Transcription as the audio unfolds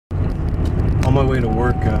on my way to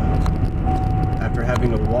work after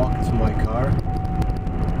having to walk to my car.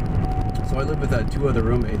 So I live with two other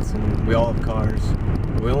roommates, and we all have cars.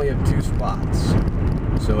 We only have 2 spots.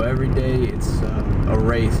 So every day it's a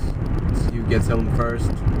race to see who gets home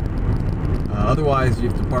first. Otherwise, you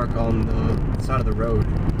have to park on the side of the road,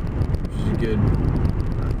 which is a good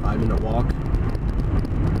 5-minute walk.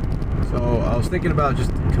 So I was thinking about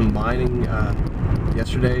just combining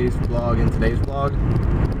yesterday's vlog and today's vlog,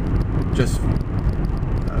 just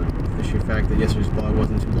the sheer fact that yesterday's vlog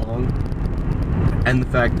wasn't too long, and the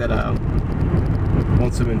fact that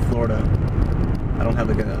once I'm in Florida, I don't have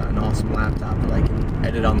like an awesome laptop that I can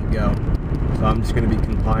edit on the go. So I'm just going to be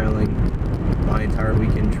compiling my entire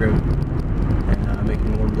weekend trip and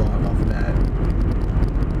making one vlog off of that.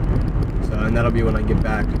 So, and that'll be when I get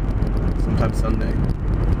back, sometime Sunday.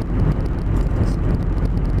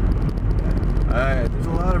 There's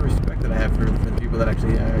a lot of respect that I have for the people that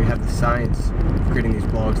actually have the science of creating these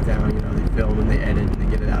vlogs down. You know, they film and they edit and they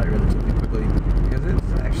get it out relatively quickly. Because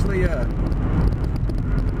it's actually,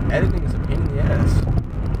 editing is a pain in the ass.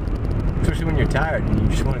 Especially when you're tired and you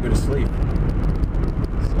just want to go to sleep.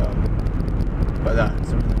 So, but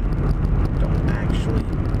some of them don't actually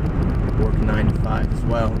work 9 to 5 as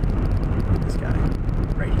well. This guy,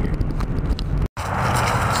 right here.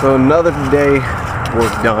 So another day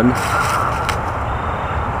work done.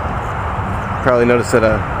 Probably noticed that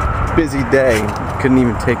a busy day. Couldn't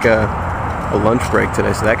even take a lunch break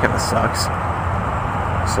today, so that kind of sucks.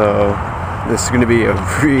 So this is going to be a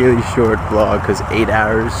really short vlog because 8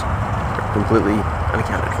 hours are completely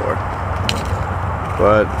unaccounted for.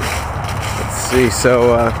 But let's see.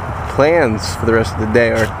 So plans for the rest of the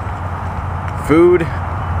day are food,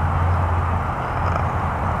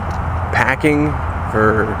 packing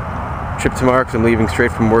for trip tomorrow because I'm leaving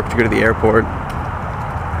straight from work to go to the airport.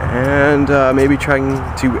 And maybe trying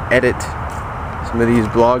to edit some of these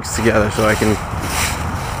vlogs together so I can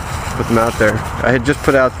put them out there. I had just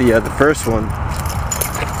put out the first one,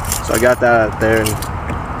 so I got that out there and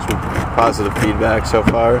some positive feedback so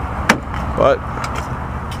far. But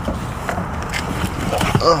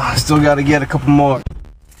I still got to get a couple more.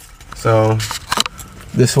 So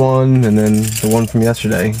this one and then the one from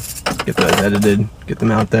yesterday, get those edited, get them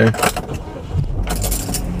out there.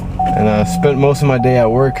 And I spent most of my day at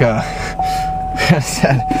work trying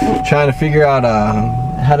to figure out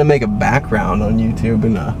how to make a background on YouTube,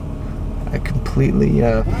 and I completely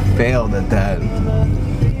failed at that.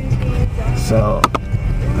 So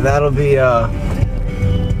that'll be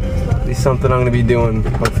something I'm going to be doing,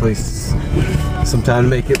 hopefully sometime, to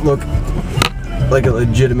make it look like a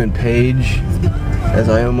legitimate page, as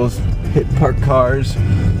I almost hit parked cars.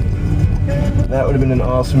 That would have been an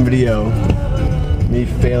awesome video. Me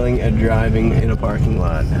failing at driving in a parking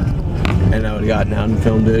lot, and I would have gotten out and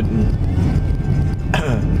filmed it and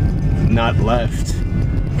not left,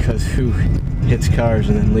 because who hits cars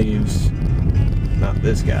and then leaves? Not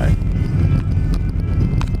this guy.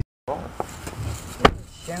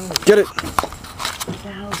 Get it!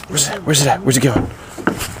 Where's it at? Where's it at? Where's it going?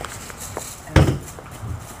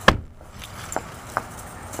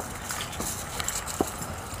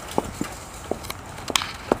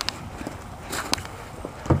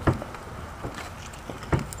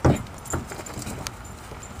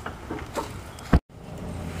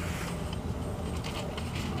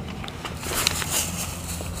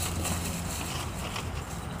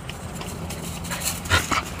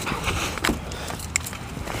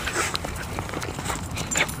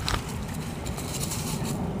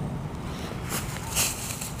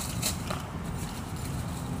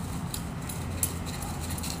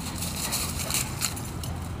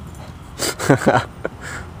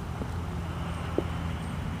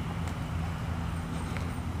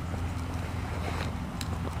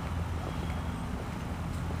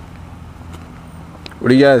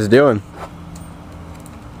 What are you guys doing?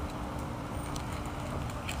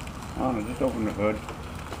 Oh, just open the hood.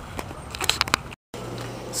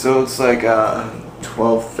 So it's like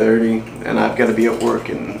 12:30, and I've got to be at work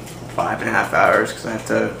in 5.5 hours because I have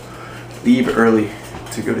to leave early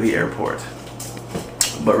to go to the airport.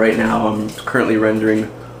 But right now I'm currently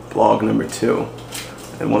rendering vlog number 2,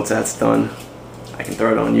 and once that's done I can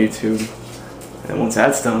throw it on YouTube, and once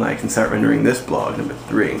that's done I can start rendering this vlog number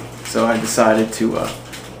 3. So I decided to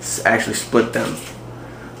actually split them.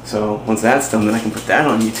 So once that's done, then I can put that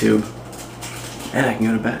on YouTube and I can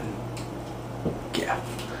go to bed. Yeah.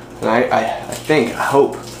 And I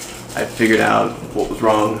hope I figured out what was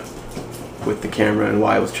wrong with the camera and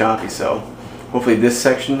why it was choppy. So hopefully this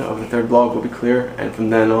section of the 3rd vlog will be clear, and from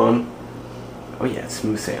then on, oh yeah,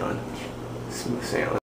 smooth sailing. Smooth sailing.